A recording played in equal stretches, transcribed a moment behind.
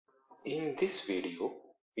In this video,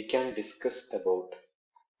 we can discuss about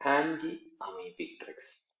anti-amoebic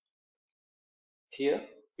drugs. Here,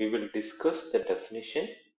 we will discuss the definition,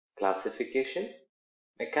 classification,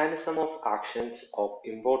 mechanism of actions of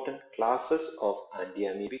important classes of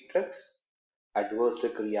anti-amoebic drugs, adverse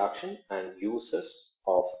drug reaction and uses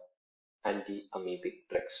of anti-amoebic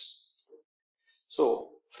drugs. So,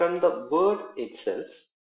 from the word itself,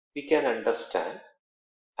 we can understand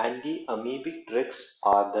anti-amoebic drugs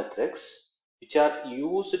are the drugs which are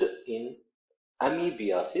used in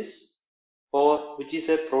amoebiasis, or which is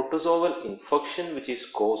a protozoal infection which is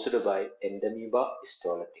caused by Entamoeba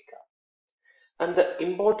histolytica. And the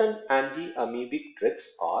important anti-amoebic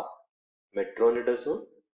drugs are Metronidazole,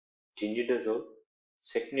 Tinidazole,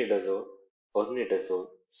 Secnidazole, Ornidazole,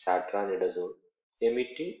 Satranidazole,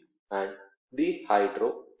 Emetine, and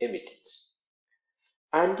Dehydroemetines.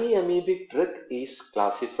 Anti-amoebic drug is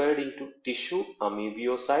classified into tissue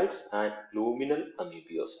amoebocytes and luminal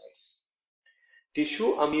amoebocytes.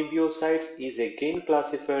 Tissue amoebocytes is again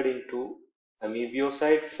classified into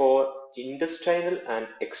amoebocyte for intestinal and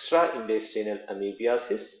extra-intestinal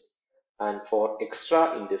amoebiasis and for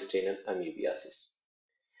extra-intestinal amoebiasis.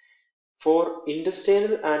 For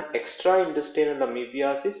intestinal and extra-intestinal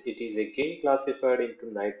amoebiasis, it is again classified into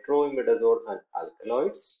nitroimidazole and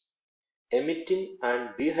alkaloids. Emetine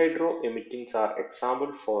and dehydroemetines are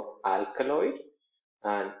example for alkaloid,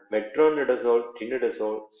 and metronidazole,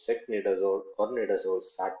 tinidazole, secnidazole, ornidazole,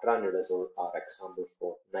 satranidazole are example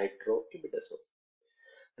for nitroimidazole.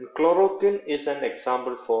 And chloroquine is an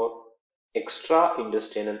example for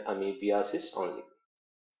extra-intestinal amoebiasis only.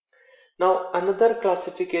 Now, another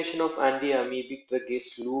classification of anti-amoebic drug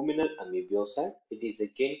is luminal amoebocyte. It is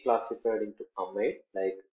again classified into amide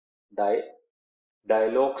like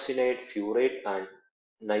diloxinate, fluoride, and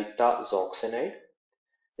nitazoxanide.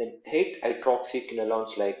 Then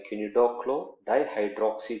 8-hydroxyquinolones like quinidochlor,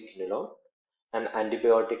 dihydroxyquinolone, and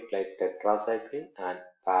antibiotic like tetracycline and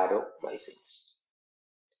paromycins.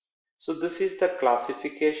 So this is the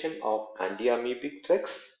classification of anti-amoebic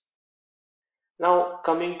drugs. Now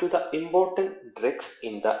coming to the important drugs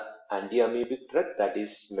in the anti-amoebic drug, that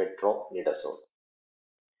is metronidazole.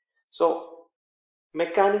 So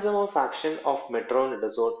mechanism of action of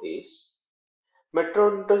metronidazole is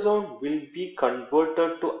metronidazole will be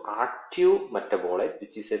converted to active metabolite,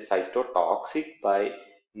 which is a cytotoxic, by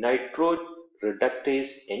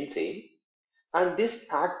nitroreductase enzyme, and this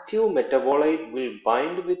active metabolite will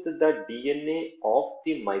bind with the DNA of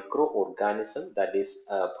the microorganism, that is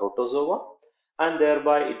protozoa, and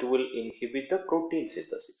thereby it will inhibit the protein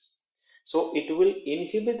synthesis. So it will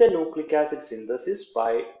inhibit the nucleic acid synthesis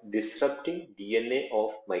by disrupting DNA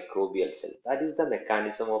of microbial cell. That is the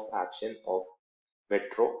mechanism of action of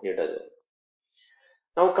metronidazole.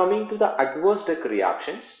 Now coming to the adverse drug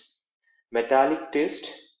reactions, metallic taste,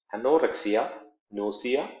 anorexia,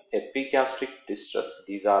 nausea, epigastric distress.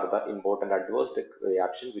 These are the important adverse drug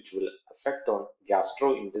reactions which will affect on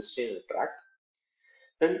gastrointestinal tract.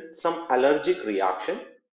 Then some allergic reaction,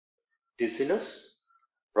 dizziness,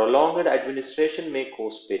 prolonged administration may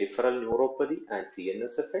cause peripheral neuropathy and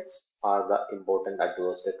CNS effects are the important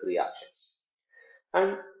adverse drug reactions.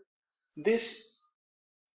 And this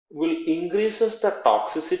will increases the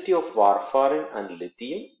toxicity of warfarin and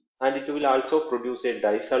lithium, and it will also produce a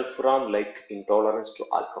disulfiram like intolerance to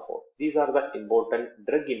alcohol. These are the important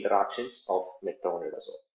drug interactions of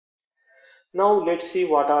metronidazole. Now let's see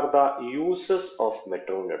what are the uses of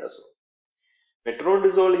metronidazole.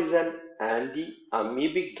 Metronidazole is an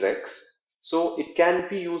anti-amoebic drug, so it can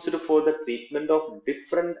be used for the treatment of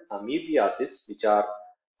different amoebiasis which are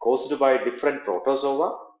caused by different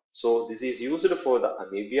protozoa. So this is used for the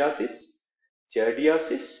amoebiasis,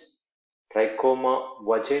 giardiasis, trichoma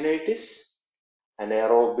vaginitis,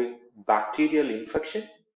 anaerobic bacterial infection,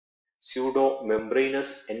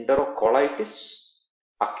 pseudomembranous enterocolitis,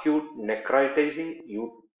 acute necrotizing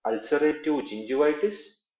ulcerative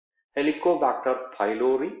gingivitis, Helicobacter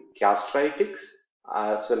pylori, gastritis,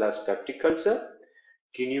 as well as peptic ulcer,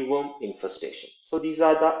 guinea worm infestation. So these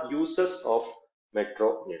are the uses of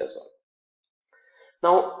metronidazole.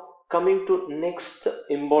 Now coming to next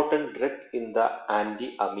important drug in the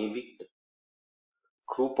anti-amoebic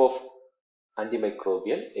group of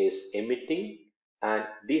antimicrobial is emitine and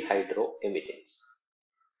dehydroemetines.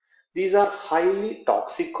 These are highly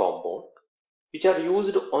toxic compounds which are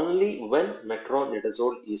used only when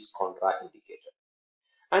metronidazole is contraindicated.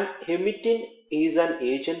 And emetine is an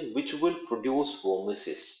agent which will produce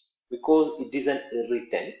vomesis because it is an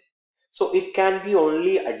irritant. So it can be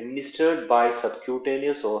only administered by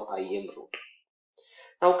subcutaneous or IM route.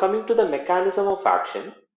 Now coming to the mechanism of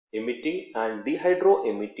action, Emitine and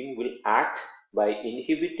dehydroemetine will act by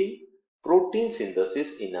inhibiting protein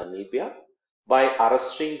synthesis in amoeba by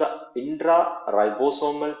arresting the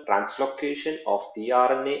intra-ribosomal translocation of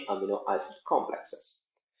tRNA amino acid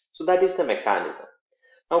complexes. So that is the mechanism.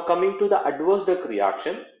 Now coming to the adverse drug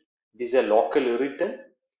reaction, it is a local irritant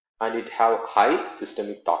and it have high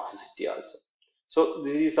systemic toxicity also. So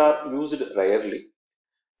these are used rarely.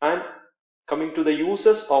 And coming to the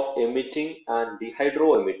uses of emitine and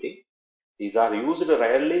dehydroemetine, these are used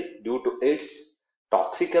rarely due to its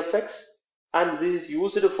toxic effects, and this is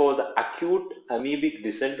used for the acute amoebic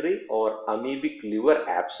dysentery or amoebic liver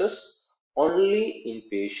abscess only in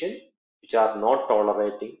patients which are not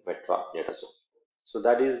tolerating metronidazole. So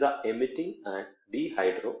that is the emitine and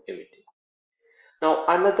dehydroemetine. Now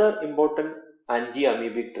another important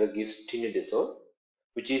anti-amoebic drug is tinidazole,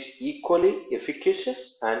 which is equally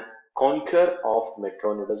efficacious and concurrent of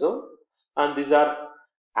metronidazole, and these are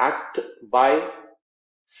act by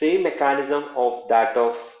same mechanism of that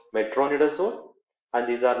of metronidazole, and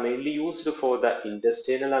these are mainly used for the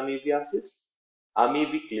intestinal amoebiasis,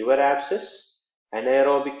 amoebic liver abscess,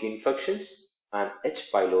 anaerobic infections, and H.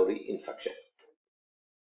 pylori infection.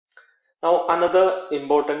 Now another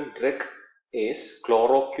important drug is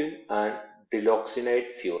chloroquine and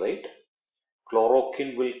diloxinate furoate.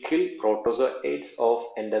 Chloroquine will kill protozoates of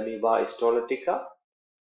Entamoeba histolytica,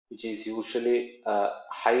 which is usually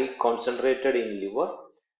high concentrated in liver.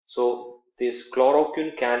 So this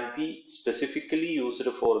chloroquine can be specifically used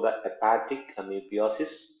for the hepatic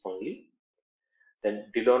amoebiasis only.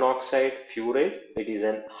 Then diloxinate furoate, it is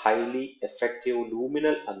a highly effective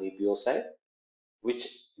luminal amoebicide which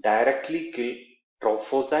directly kill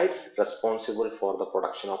trophocytes responsible for the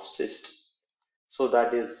production of cyst. So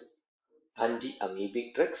that is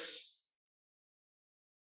anti-amoebic drugs.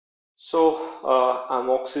 So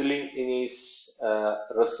amoxicillin is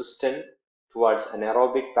resistant towards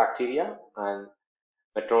anaerobic bacteria, and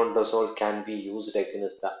metronidazole can be used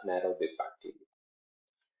against the anaerobic bacteria.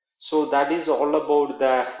 So that is all about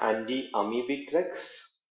the anti-amoebic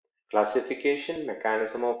drugs, classification,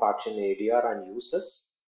 mechanism of action, ADR, and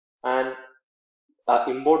uses. And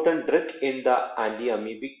important drug in the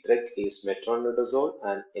anti-amoebic drug is metronidazole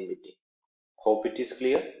and emetine. Hope it is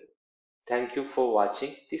clear. Thank you for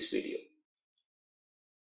watching this video.